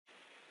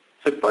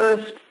So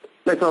first,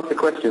 let's ask the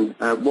question,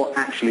 what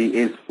actually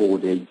is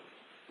 4D?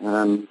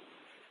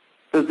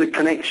 Does the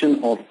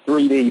connection of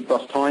 3D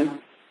plus time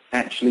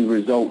actually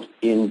result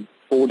in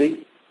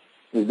 4D?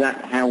 Is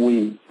that how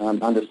we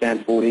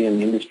understand 4D in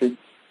the industry?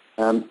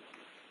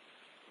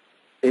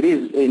 It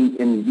is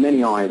in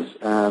many eyes,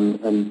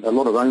 and a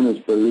lot of owners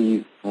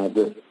believe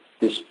that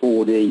this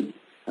 4D,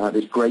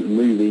 this great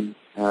movie,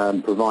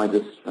 provides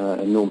us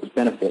enormous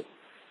benefit.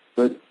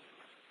 But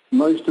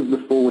most of the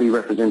 4D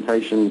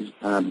representations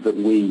that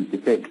we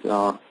depict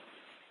are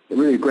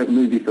really a great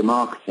movie for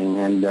marketing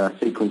and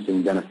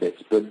sequencing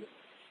benefits, but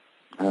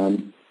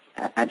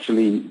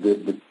actually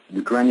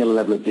the granular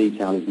level of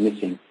detail is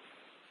missing.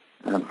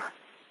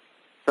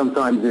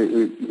 Sometimes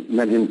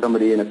imagine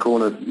somebody in a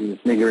corner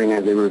sniggering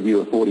as they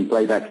review a 4D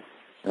playback.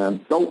 Dave,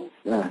 come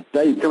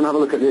and have a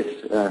look at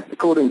this.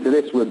 According to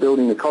this, we're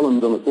building the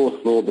columns on the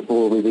 4th floor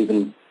before we've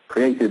even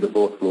created the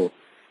 4th floor.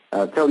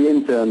 Tell the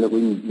intern that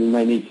we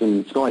may need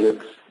some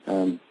skyhooks,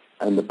 and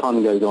the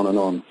pun goes on and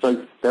on.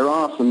 So there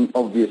are some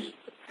obvious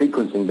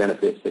sequencing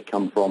benefits that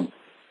come from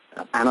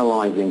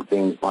analyzing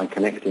things by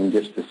connecting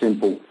just the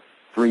simple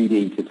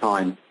 3D to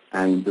time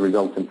and the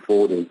resultant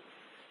 4D.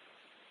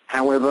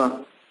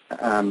 However,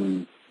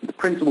 the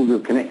principles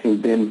of connecting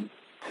BIM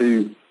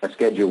to a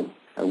schedule,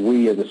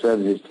 we as a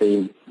services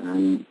team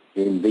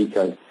in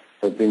Vico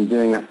have been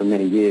doing that for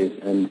many years,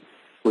 and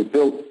we've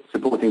built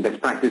supporting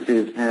best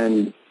practices,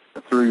 and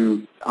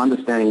through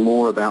understanding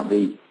more about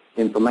the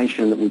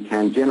information that we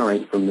can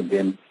generate from the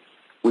BIM,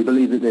 we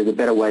believe that there's a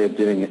better way of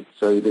doing it.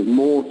 So there's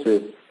more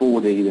to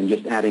 4D than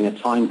just adding a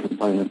time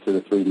component to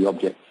the 3D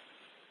object.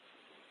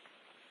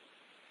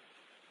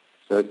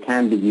 So it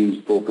can be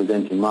used for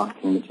presenting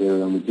marketing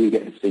material, and we do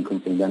get the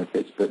sequencing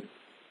benefits, but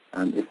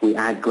if we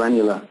add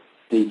granular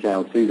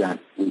detail to that,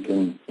 we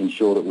can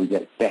ensure that we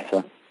get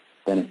better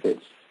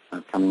benefits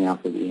coming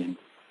out at the end.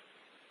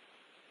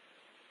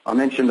 I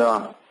mentioned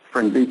our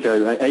friend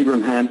Vico.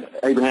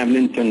 Abraham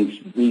Lincoln,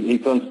 he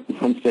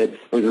once said,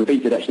 it was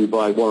repeated actually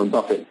by Warren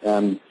Buffett,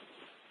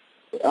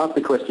 asked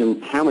the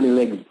question, how many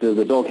legs does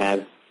a dog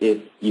have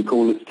if you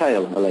call its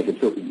tail a leg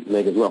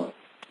as well?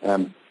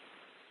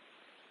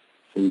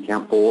 So you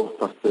count 4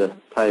 plus the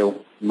tail,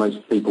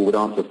 most people would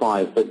answer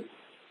 5, but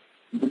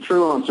the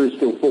true answer is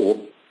still 4.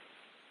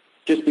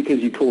 Just because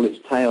you call its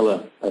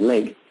tail a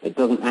leg, it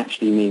doesn't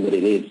actually mean that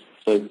it is.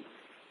 So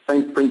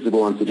same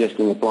principle I'm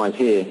suggesting applies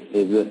here,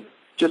 is that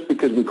just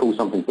because we call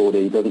something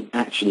 4D doesn't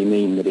actually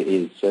mean that it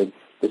is. So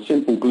the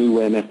simple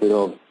glueware method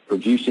of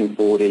producing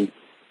 4D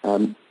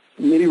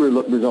really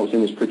results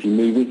in this pretty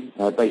movie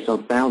based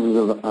on thousands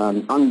of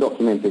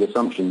undocumented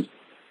assumptions,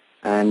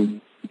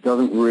 and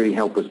doesn't really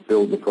help us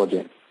build the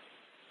project.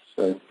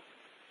 So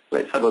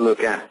let's have a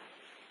look at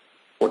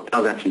what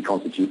does actually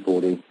constitute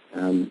 4D,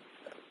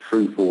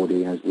 true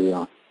 4D as we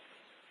are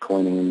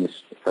coining in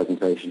this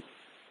presentation.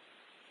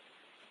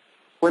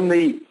 When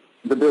the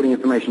building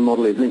information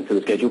model is linked to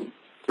the schedule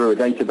through a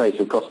database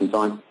of cost and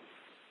time,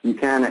 you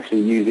can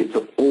actually use it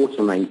to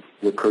automate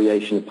the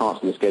creation of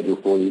parts of the schedule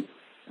for you,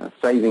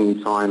 saving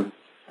you time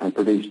and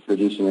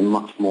producing a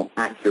much more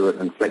accurate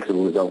and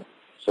flexible result.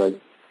 So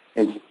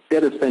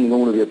instead of spending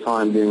all of your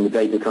time doing the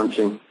data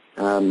crunching,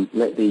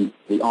 let the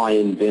eye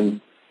in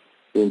BIM,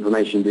 the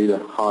information, do the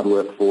hard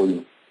work for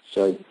you.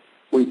 So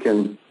we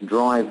can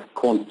drive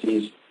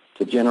quantities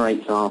to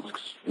generate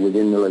tasks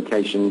within the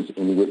locations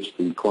in which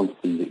the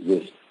quantities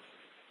exist.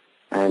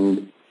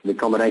 And the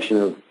combination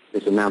of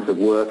this amount of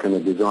work and the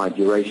desired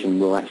duration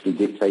will actually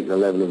dictate the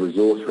level of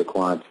resource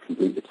required to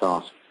complete the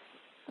task.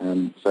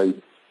 So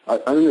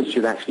owners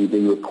should actually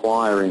be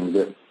requiring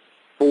that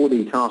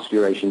 4D task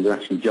durations are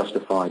actually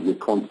justified with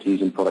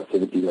quantities and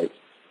productivity rates.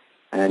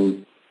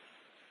 And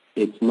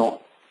it's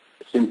not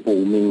a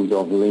simple means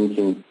of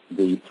linking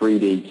the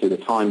 3D to the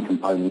time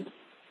component.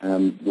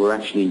 We're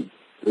actually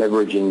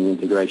leveraging the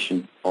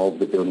integration of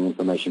the building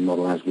information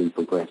model as we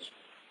progress.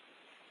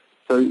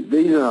 So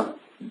these are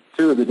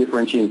two of the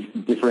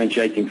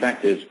differentiating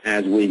factors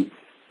as we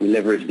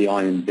leverage the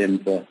eye in BIM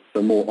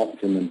for more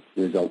optimum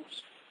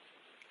results.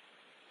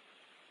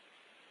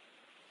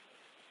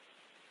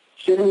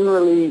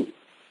 Generally,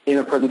 in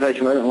a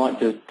presentation, I don't like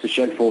to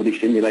show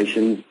 4D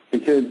simulations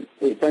because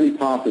it's only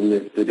part of the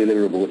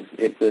deliverable.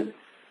 It's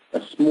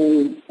a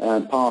small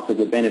part of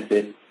the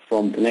benefit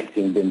from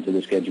connecting BIM to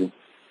the schedule.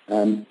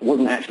 I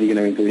wasn't actually going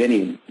to include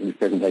any in this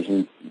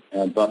presentation,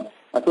 but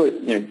I thought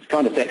it's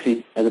kind of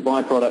sexy as a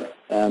byproduct.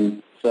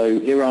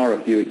 So here are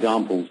a few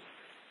examples.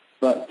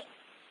 But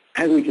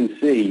as we can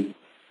see,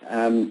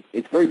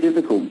 it's very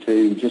difficult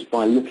to, just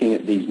by looking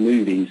at these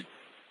movies,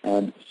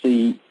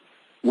 see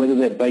whether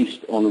they're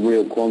based on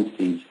real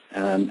quantities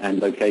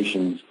and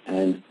locations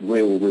and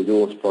real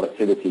resource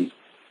productivities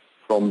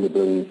from the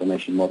building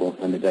information model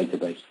and the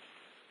database.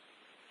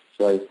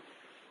 So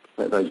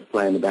let those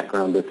play in the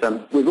background.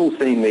 But we've all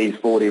seen these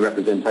 4D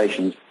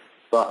representations,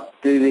 but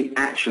do they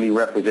actually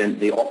represent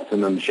the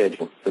optimum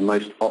schedule, the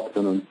most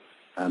optimum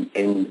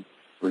end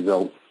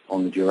result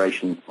on the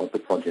duration of the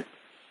project?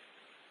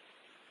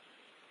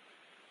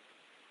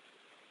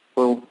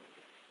 Well,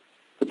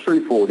 for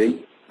true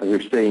 4D, as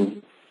we've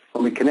seen,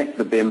 when we connect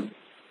the BIM,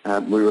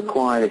 we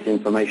require this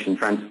information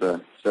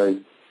transfer. So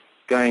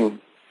going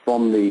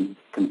from the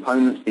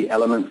components, the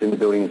elements in the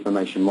building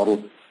information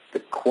model, the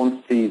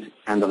quantities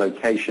and the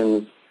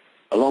locations,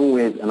 along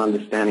with an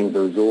understanding of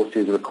the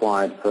resources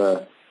required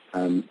for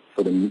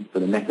the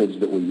methods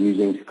that we're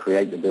using to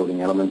create the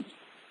building elements,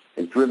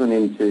 is driven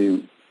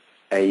into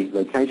a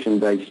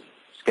location-based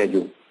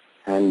schedule.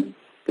 And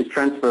this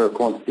transfer of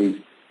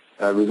quantities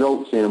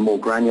results in a more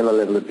granular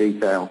level of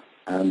detail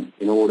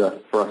in order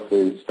for us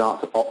to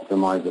start to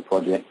optimize the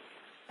project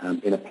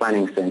in a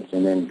planning sense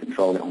and then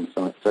control it on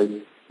site.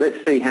 So let's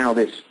see how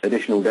this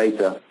additional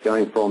data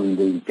going from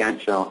the Gantt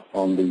chart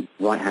on the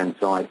right-hand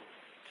side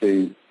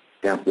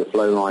down to the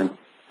flow line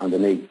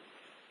underneath,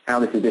 how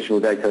this additional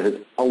data has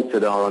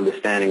altered our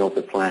understanding of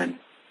the plan.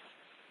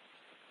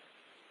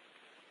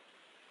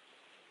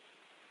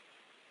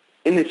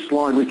 In this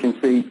slide, we can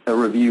see a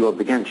review of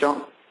the Gantt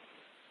chart.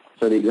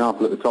 So the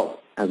example at the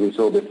top, as we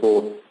saw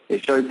before,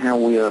 it shows how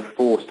we are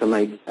forced to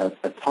make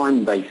a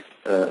time-based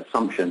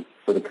assumption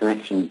for the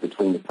connections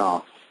between the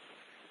tasks.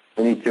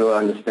 We need to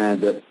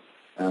understand that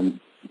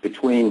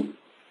between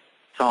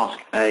task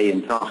A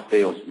and task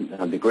B, or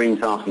the green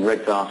task and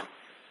red task,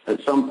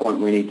 at some point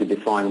we need to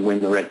define when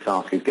the red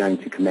task is going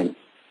to commence.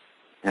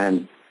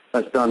 And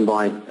that's done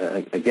by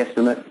a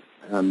guesstimate.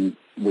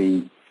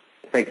 We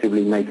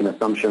effectively make an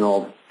assumption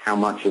of how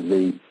much of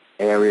the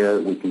area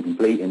we can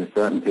complete in a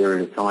certain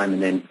period of time,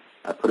 and then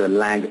put a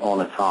lag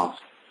on a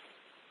task.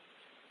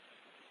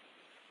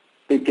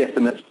 These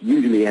guesstimates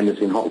usually end us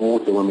in hot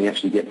water when we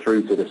actually get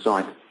through to the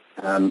site,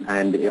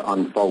 and it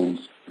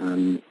unfolds,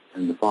 and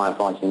the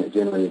firefighting that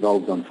generally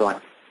evolves on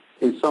site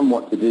is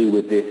somewhat to do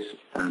with this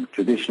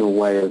traditional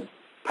way of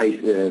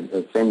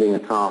sending a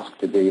task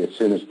to be as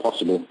soon as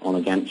possible on a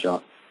Gantt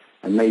chart,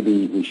 and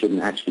maybe we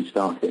shouldn't actually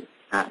start it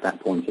at that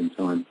point in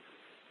time.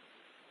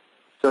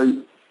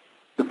 So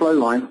the flow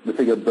line, the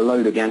figure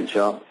below the Gantt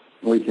chart,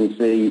 we can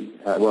see,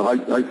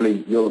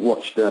 hopefully you'll have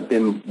watched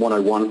BIM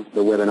 101,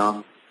 the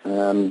webinar.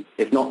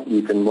 If not,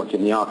 you can watch it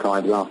in the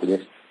archives after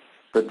this.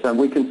 But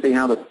we can see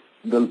how the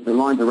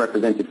lines are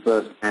represented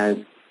first as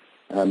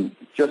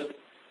just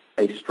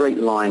a straight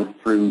line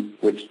through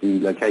which the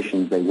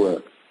locations they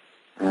work.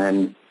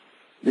 And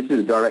this is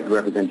a direct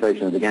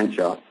representation of the Gantt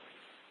chart.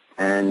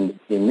 And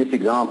in this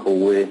example,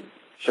 we're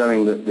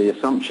showing that the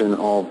assumption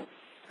of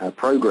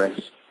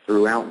progress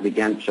throughout the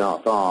Gantt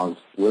chart bars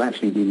will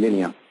actually be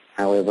linear.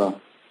 However,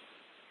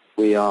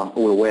 we are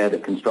all aware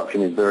that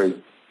construction is very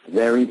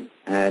varied,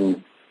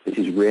 and this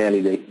is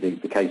rarely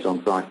the case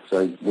on site.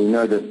 So we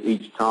know that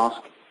each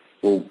task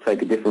will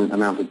take a different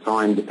amount of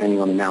time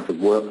depending on the amount of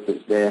work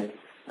that's there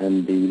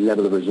and the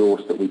level of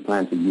resource that we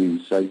plan to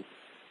use. So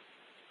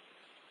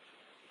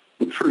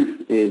the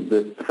truth is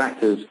that the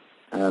factors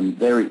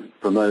vary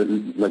from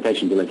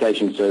location to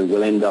location, so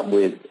we'll end up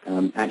with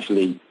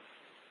actually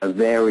a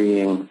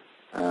varying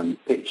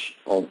pitch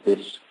of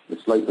this. The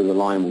slope of the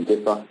line will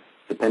differ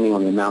depending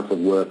on the amount of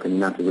work and the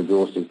amount of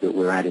resources that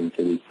we're adding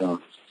to these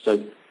tasks.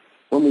 So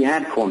when we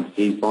add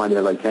quantities by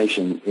their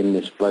location in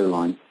this flow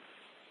line,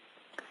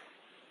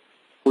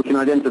 we can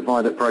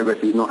identify that progress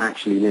is not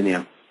actually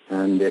linear,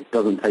 and it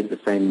doesn't take the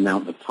same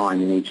amount of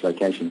time in each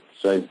location.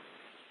 So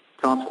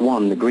task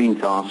 1, the green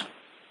task,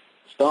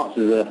 starts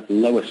as a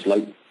lower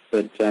slope,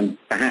 but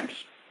perhaps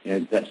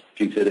that's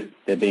due to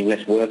there being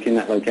less work in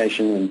that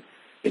location, and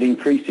it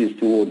increases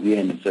towards the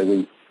end.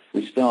 So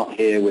we start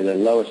here with a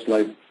lower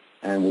slope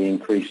and we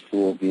increase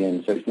towards the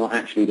end. So it's not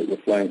actually that we're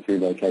flowing through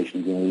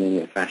locations in a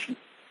linear fashion.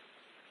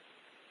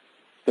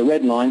 The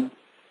red line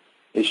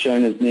is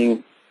shown as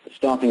being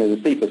starting as a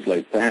steeper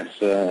slope. Perhaps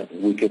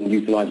we can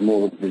utilize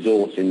more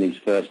resource in these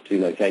first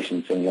two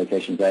locations, so in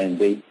locations A and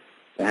B.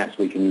 Perhaps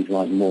we can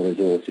utilize more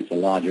resource. It's a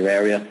larger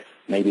area.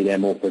 Maybe they're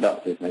more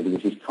productive. Maybe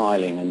this is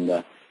tiling,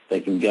 and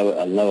they can go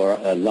at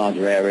a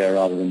larger area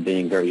rather than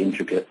being very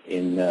intricate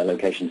in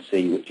location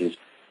C, which is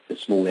the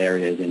small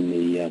areas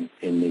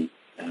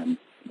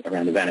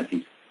around the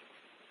vanities.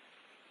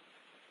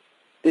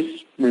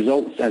 This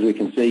results, as we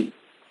can see,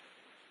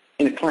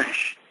 in a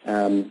clash,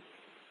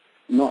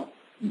 not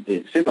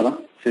similar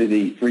to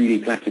the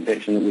 3D clash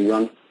detection that we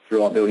run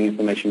through our building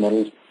information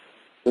models,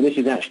 but this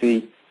is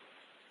actually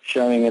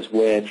showing us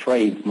where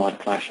trades might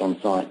clash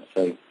on site.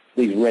 So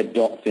these red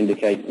dots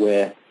indicate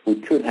where we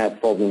could have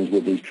problems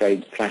with these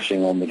trades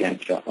clashing on the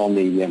Gantt chart, on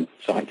the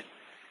site.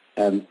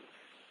 And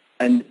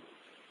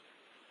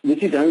this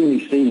is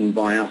only seen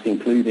by us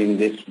including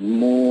this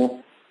more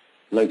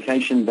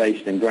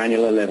location-based and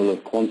granular level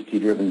of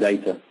quantity-driven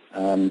data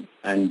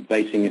and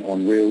basing it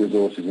on real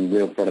resources and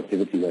real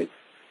productivity rates.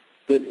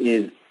 That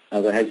is,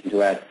 as I hasten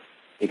to add,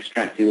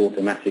 extracted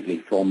automatically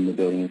from the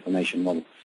building information model.